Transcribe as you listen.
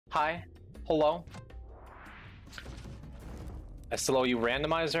Hi. Hello. I still owe you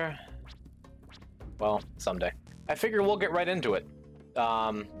Randomizer? Well, someday. I figure we'll get right into it.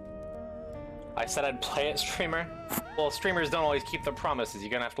 I said I'd play it, streamer. Well, streamers don't always keep their promises. You're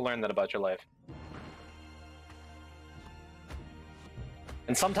gonna have to learn that about your life.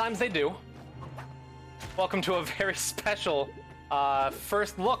 And sometimes they do. Welcome to a very special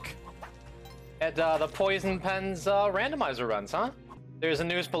first look at the Poison Pen's randomizer runs, huh? There's a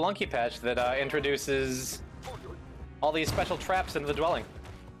new Spelunky patch that introduces all these special traps into the dwelling.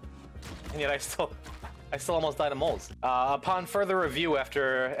 And yet I still almost died of moles. Upon further review,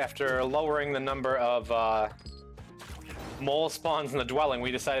 after lowering the number of mole spawns in the dwelling, we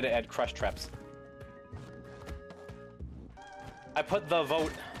decided to add crush traps. I put the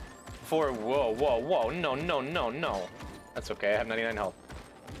vote for... Whoa, whoa, whoa. No, no, no, no. That's okay. I have 99 health.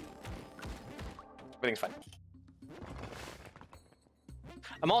 Everything's fine.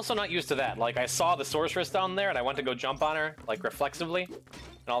 I'm also not used to that. Like, I saw the sorceress down there, and I went to go jump on her, like, reflexively,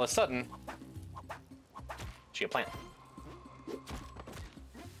 and all of a sudden... she a plant.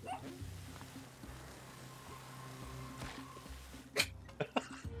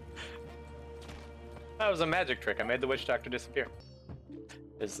 That was a magic trick. I made the witch doctor disappear.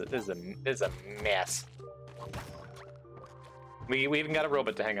 This is a mess. We even got a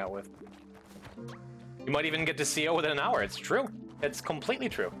robot to hang out with. You might even get to see it within an hour. It's true. It's completely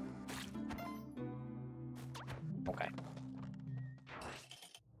true. Okay.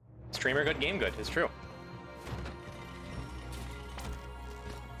 Streamer good, game good. It's true.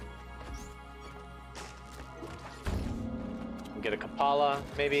 Get a Kapala,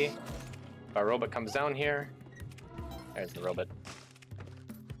 maybe. If our robot comes down here. There's the robot.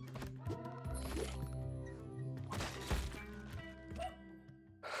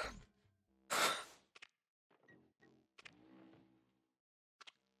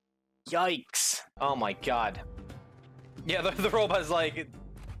 Yikes! Oh my god. Yeah, the robot's like,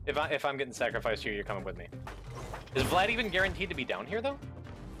 if I'm getting sacrificed here, you're coming with me. Is Vlad even guaranteed to be down here, though?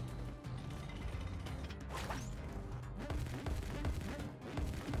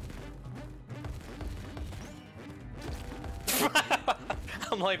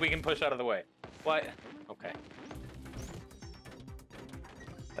 I'm like, we can push out of the way. What? Okay.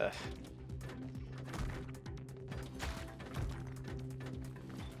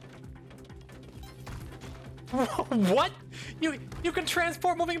 What? You can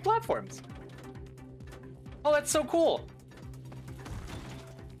transport moving platforms. Oh, that's so cool.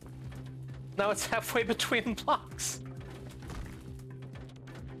 Now it's halfway between blocks.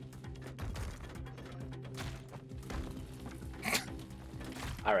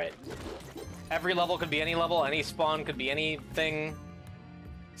 All right. Every level could be any level. Any spawn could be anything.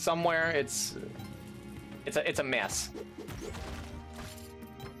 Somewhere. It's a mess.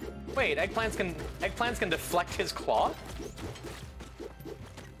 Wait, eggplants can deflect his claw?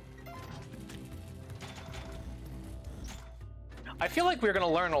 I feel like we're gonna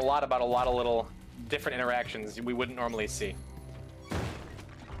learn a lot about a lot of little different interactions we wouldn't normally see.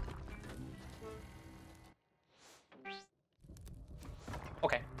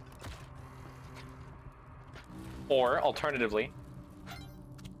 Okay. Or, alternatively,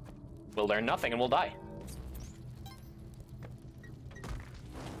 we'll learn nothing and we'll die.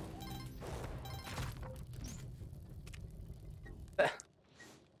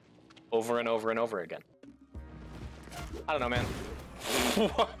 Over and over and over again. I don't know, man.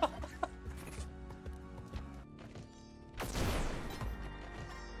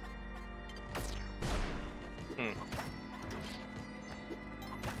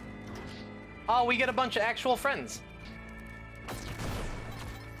 Oh, we get a bunch of actual friends.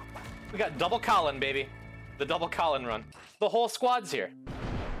 We got double Colin, baby. The double Colin run. The whole squad's here.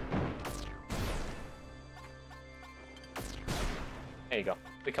 There you go.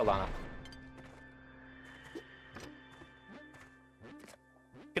 We killed Anna.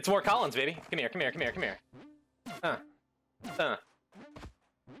 Get some more Collins, baby. Come here, come here, come here, come here.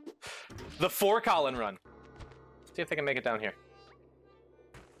 The 4 Colin run. See if they can make it down here.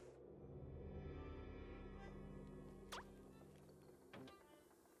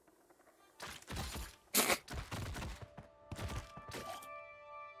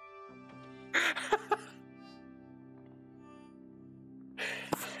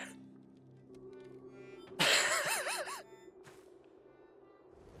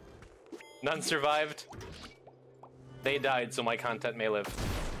 None survived. They died, so my content may live.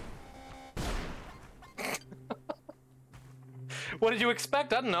 What did you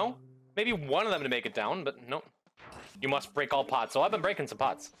expect? I don't know. Maybe one of them to make it down, but nope. You must break all pots. So I've been breaking some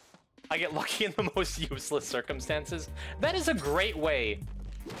pots. I get lucky in the most useless circumstances. That is a great way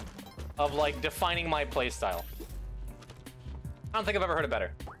of, like, defining my playstyle. I don't think I've ever heard it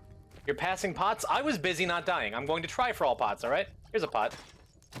better. You're passing pots? I was busy not dying. I'm going to try for all pots, alright? Here's a pot.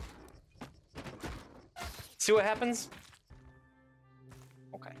 See what happens?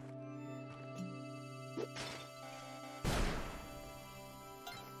 Okay. What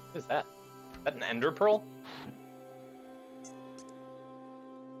is that? Is that an ender pearl?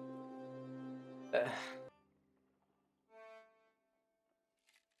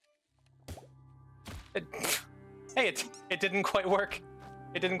 Hey, it didn't quite work.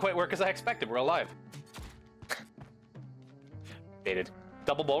 It didn't quite work as I expected. We're alive. Baited.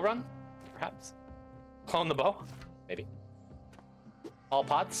 Double bow run? Perhaps. Clone the bow? Maybe. All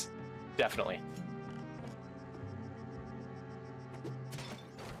pots? Definitely.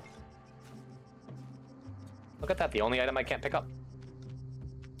 Look at that, the only item I can't pick up.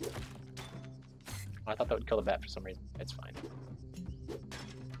 Oh, I thought that would kill the bat for some reason. It's fine.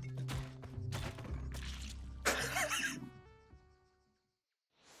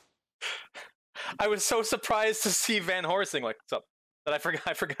 I was so surprised to see Van Horsing, like, what's up? That I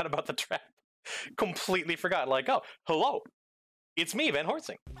forgot about the trap. Completely forgot. Like, oh, hello. It's me, Van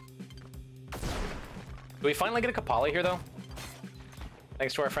Horsing. Do we finally get a Kapali here, though?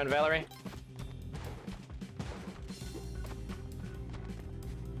 Thanks to our friend Valerie.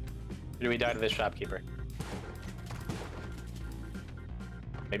 Or do we die to this shopkeeper?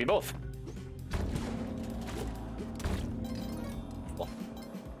 Maybe both.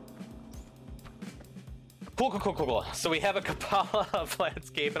 Cool. So we have a Kapala, a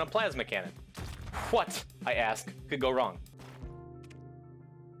Landscape, and a Plasma Cannon. What, I ask, could go wrong?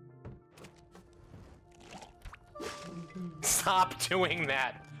 Stop doing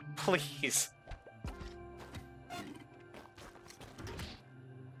that, please.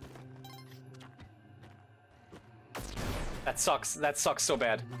 That sucks. That sucks so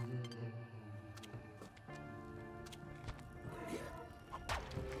bad.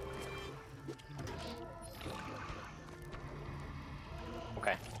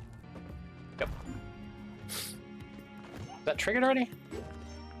 Okay. Yep. Is that triggered already?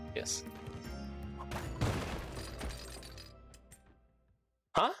 Yes.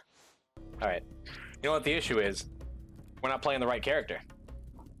 Huh? Alright. You know what the issue is? We're not playing the right character.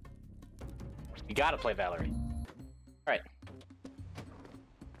 You gotta play Valerie. Alright.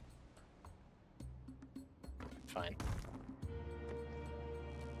 Fine.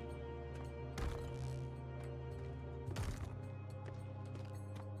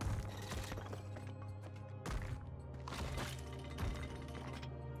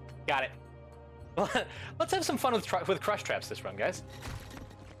 Got it. Let's have some fun with crush traps this run, guys.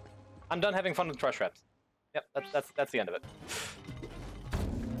 I'm done having fun with crush traps. Yep, that's the end of it.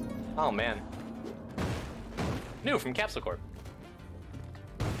 Oh man. New from Capsule Corp.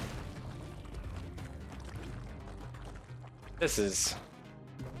 This is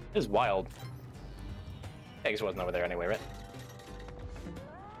wild. I guess it wasn't over there anyway, right?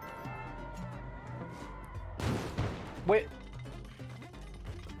 Wait.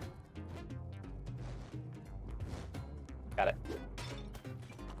 Got it.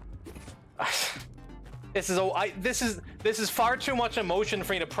 This is far too much emotion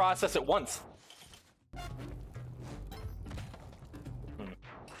for me to process at once.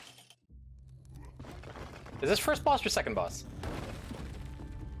 Is this first boss or second boss?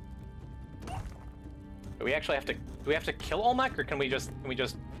 Do we actually have to? Do we have to kill Olmec, or can we just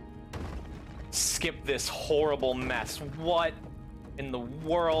skip this horrible mess? What in the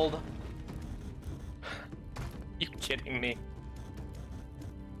world? You kidding me?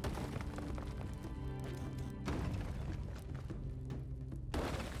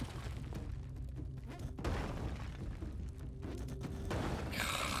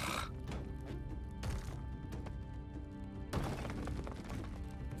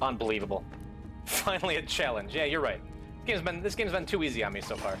 Unbelievable. Finally a challenge. Yeah, you're right. This game's been too easy on me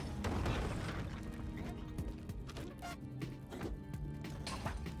so far.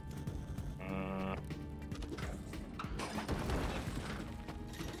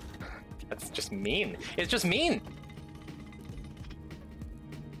 That's just mean. It's just mean.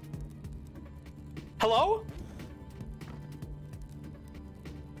 Hello?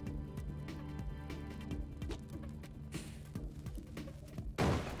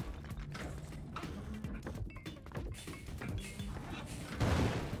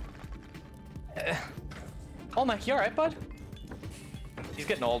 Oh my, you alright, bud? He's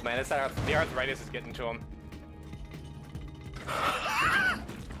getting old, man. It's that the arthritis is getting to him.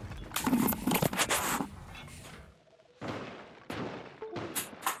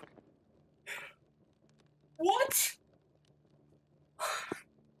 What?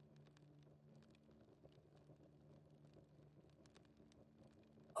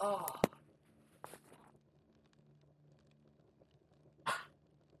 Oh.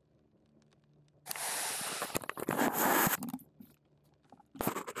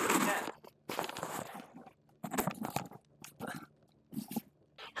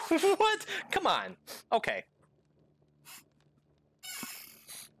 What? Come on. Okay.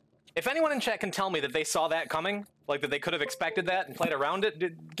 If anyone in chat can tell me that they saw that coming, like that they could have expected that and played around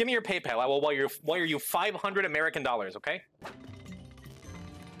it, give me your PayPal. I will wire you 500 American dollars, okay?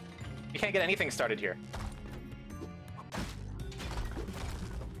 You can't get anything started here.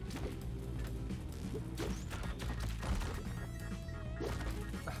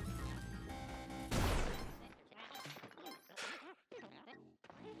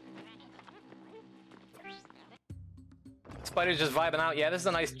 Spider's just vibing out. Yeah, this is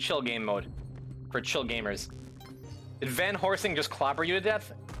a nice chill game mode for chill gamers. Did Van Horsing just clobber you to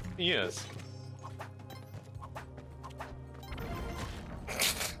death? Yes.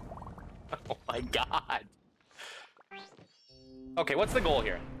 Oh my god. Okay, what's the goal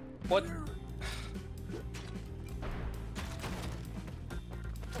here? What?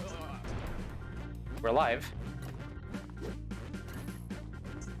 We're alive.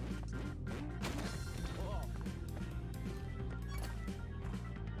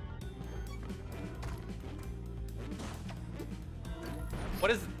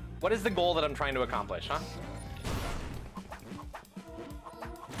 What is the goal that I'm trying to accomplish, huh?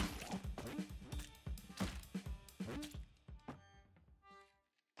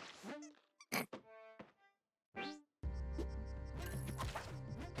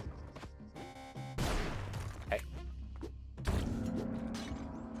 Okay.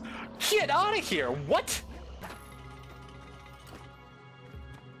 Get out of here! What?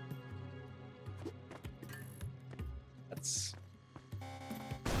 That's...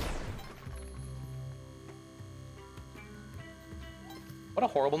 What a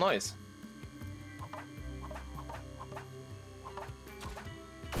horrible noise.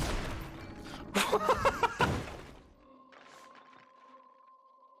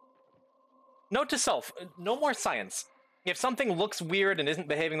 Note to self, no more science. If something looks weird and isn't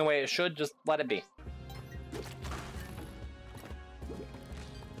behaving the way it should, just let it be.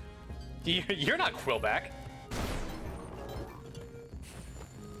 You're not Quillback.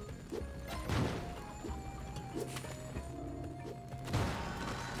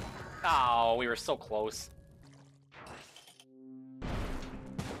 Oh, we were so close.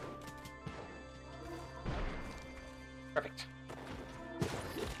 Perfect.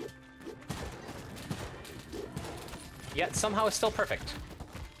 Yet somehow it's still perfect.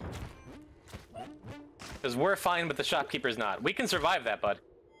 Because we're fine, but the shopkeeper's not. We can survive that, bud.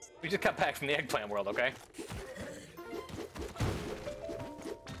 We just got back from the eggplant world, okay?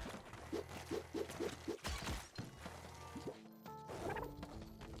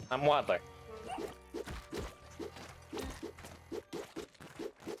 I'm Waddler.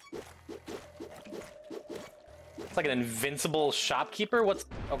 It's like an invincible shopkeeper? What's...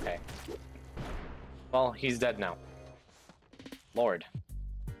 Okay. Well, he's dead now. Lord.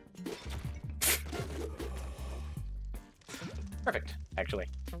 Perfect, actually.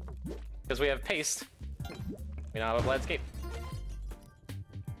 Because we have paste, we now have a Blad Escape.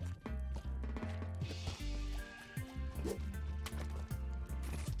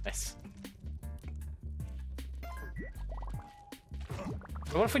 Nice.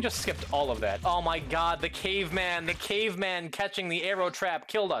 What if we just skipped all of that? Oh my god, the caveman catching the arrow trap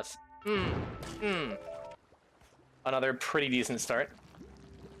killed us. Another pretty decent start.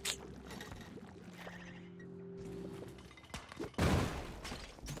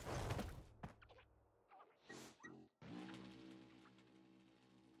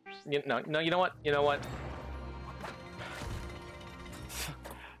 You know what? You know what?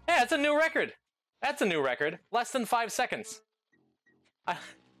 Yeah, that's a new record. That's a new record. Less than 5 seconds.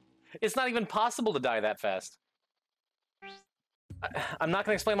 It's not even possible to die that fast. I'm not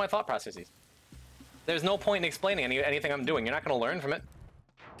going to explain my thought processes. There's no point in explaining anything I'm doing. You're not going to learn from it.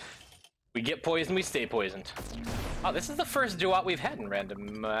 We get poisoned, we stay poisoned. Oh, this is the first duot we've had in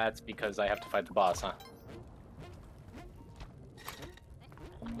random. That's because I have to fight the boss, huh?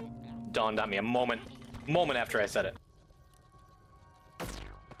 Dawned on me a moment after I said it.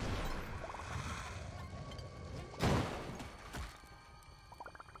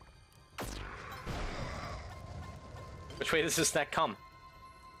 Which way does this snack come?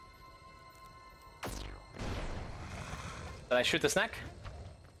 Did I shoot the snack?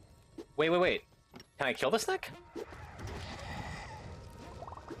 Wait. Can I kill the snack?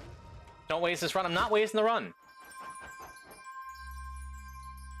 Don't waste this run. I'm not wasting the run.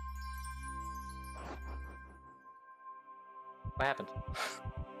 What happened?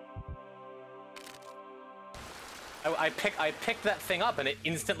 I picked that thing up and it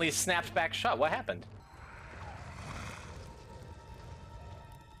instantly snapped back shut. What happened?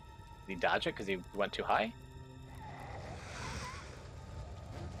 Did he dodge it because he went too high?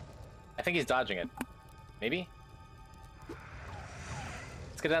 I think he's dodging it. Maybe?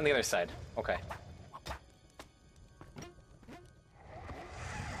 Let's get it on the other side. Okay.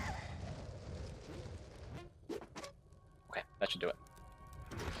 Okay, that should do it.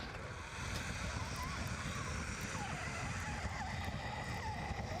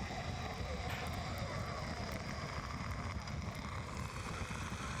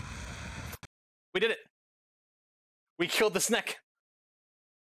 We did it! We killed the snake!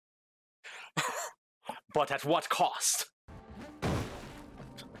 But at what cost?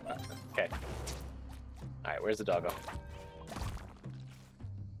 Okay. Alright, where's the doggo?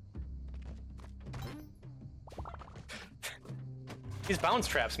 These bounce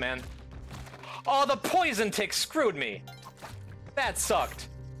traps, man. Oh, the poison tick screwed me! That sucked.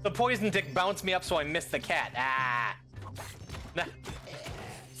 The poison tick bounced me up so I missed the cat. Ah! Nah.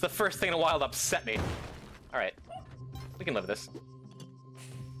 It's the first thing in a while that upset me. Alright. We can live with this.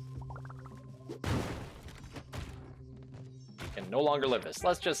 Can no longer live this.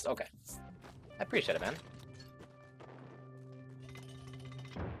 Let's just... Okay. I appreciate it, man.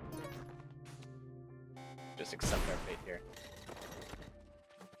 Just accept our fate here.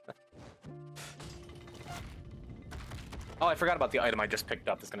 Oh, I forgot about the item I just picked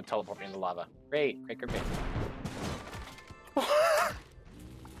up that's gonna teleport me into lava. Great, great, great, great.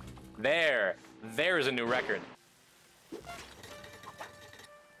 There! There's a new record. You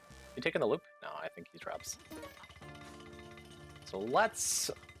taking the loop? No, I think he drops. So let's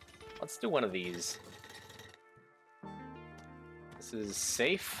do one of these. This is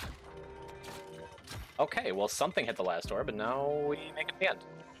safe. Okay, well something hit the last orb, and now we make it to the end.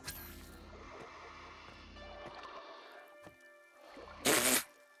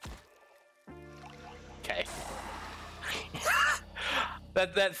 Okay.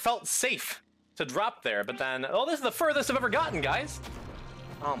 that felt safe to drop there, but then oh, this is the furthest I've ever gotten, guys.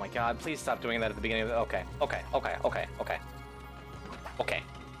 Oh my god, please stop doing that at the beginning of the... Okay. Okay.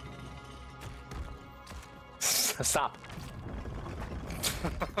 Stop.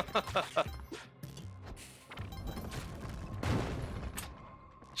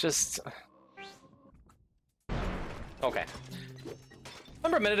 Just... Okay.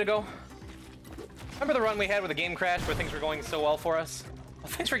 Remember a minute ago? Remember the run we had with the game crash where things were going so well for us?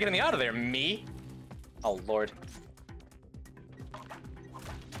 Well, thanks for getting me out of there, me! Oh, Lord.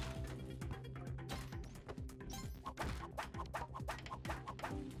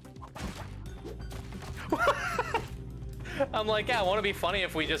 I'm like, yeah, won't it be funny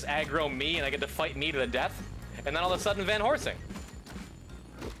if we just aggro me and I get to fight me to the death? And then all of a sudden Van Horsing.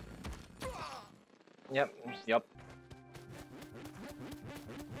 Yep.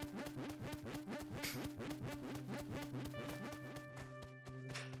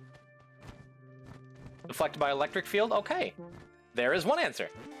 Deflected by electric field? Okay. There is one answer.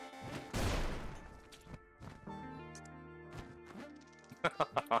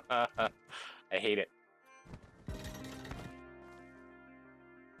 I hate it.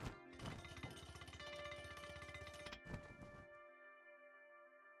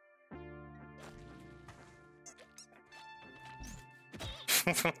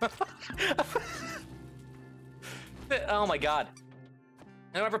 Oh my god.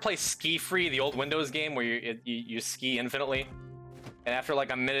 Anyone ever play Ski Free, the old Windows game where you ski infinitely? And after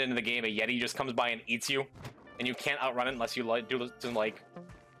like a minute into the game, a Yeti just comes by and eats you, and you can't outrun it unless you like do some like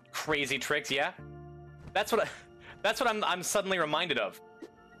crazy tricks. Yeah, that's what I'm suddenly reminded of.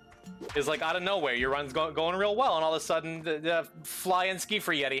 Is like out of nowhere, your run's going real well, and all of a sudden, the flying Ski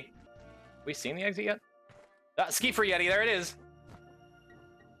Free Yeti. We seen the exit yet? Ski Free Yeti, there it is.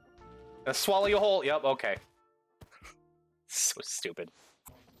 Gonna swallow you whole. Yep. Okay. So stupid.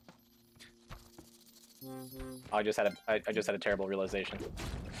 I just had a terrible realization.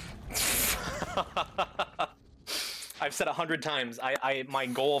 I've said 100 times. My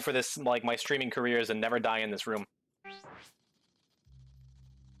goal for this, like my streaming career, is to never die in this room.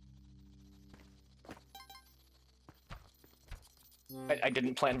 I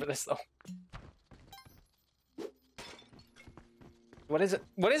didn't plan for this though. What is it?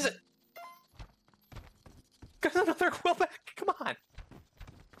 What is it? Got another Quillback. Come on.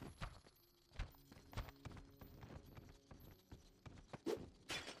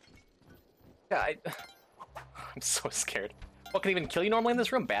 Yeah, I'm so scared. What can even kill you normally in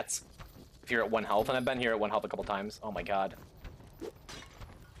this room? Bats. If you're at 1 health, and I've been here at 1 health a couple times. Oh my god.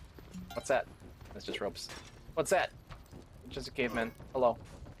 What's that? That's just ropes. What's that? Just a caveman. Hello.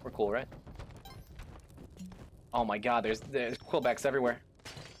 We're cool, right? Oh my god, there's quillbacks everywhere.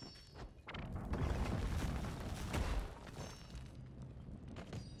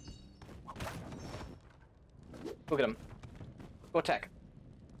 Look at him. Go attack.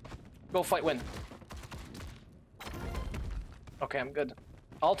 Go fight, win. Okay, I'm good.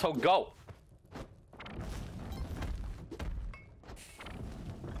 Alto, go!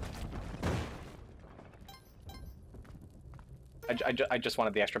 I just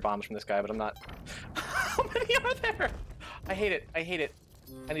wanted the extra bombs from this guy, but I'm not. How many are there? I hate it. I hate it.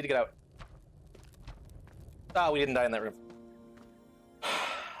 I need to get out. Oh, we didn't die in that room.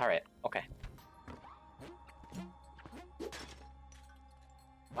 Alright, okay.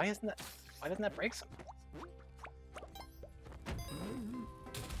 Why doesn't that break something?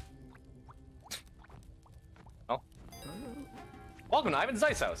 Oh. Welcome to Ivan's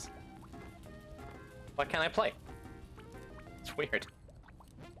Ice House. What can I play? It's weird.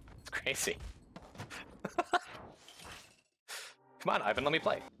 It's crazy. Come on, Ivan, let me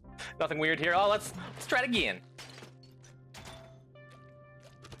play. Nothing weird here. Oh, let's try it again.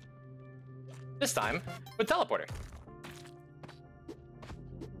 This time with teleporter.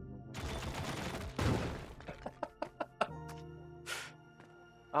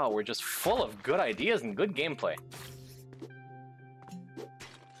 Oh, we're just full of good ideas and good gameplay.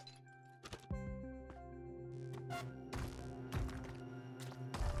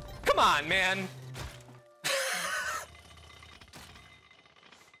 Come on, man!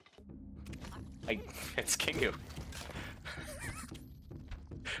 It's Kingu.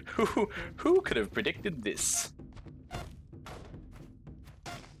 Who could have predicted this?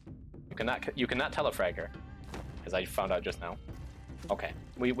 You cannot telefrag her, as I found out just now. Okay,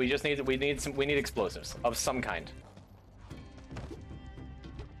 we need explosives of some kind.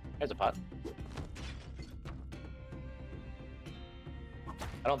 There's a pot.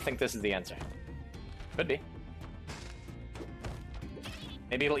 I don't think this is the answer. Could be.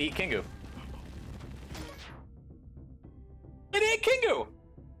 Maybe it'll eat Kingu. It ate Kingu!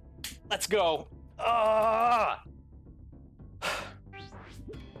 Let's go.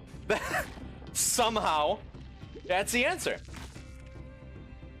 Somehow, that's the answer.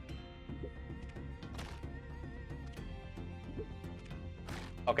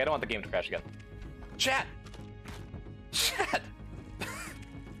 Okay, I don't want the game to crash again. Chat! Chat!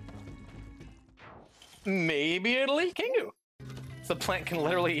 Maybe it'll eat Kingu. The plant can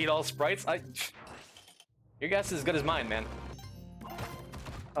literally eat all sprites. Your guess is as good as mine, man.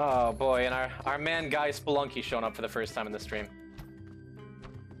 Oh boy, and our man guy Spelunky showing up for the first time in the stream.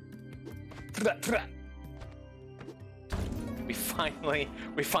 We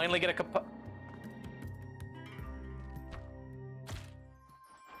finally get a compo.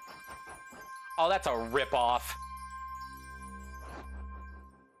 Oh, that's a rip-off.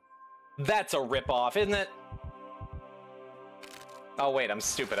 That's a rip-off, isn't it? Oh wait, I'm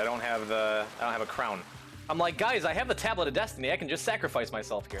stupid. I don't have a crown. I'm like, guys, I have the Tablet of Destiny. I can just sacrifice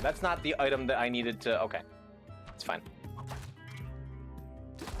myself here. That's not the item that I needed to. Okay, it's fine.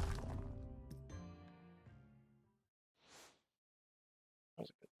 That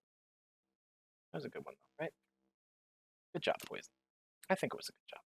was a good one, though, right? Good job, Poison. I think it was a good job.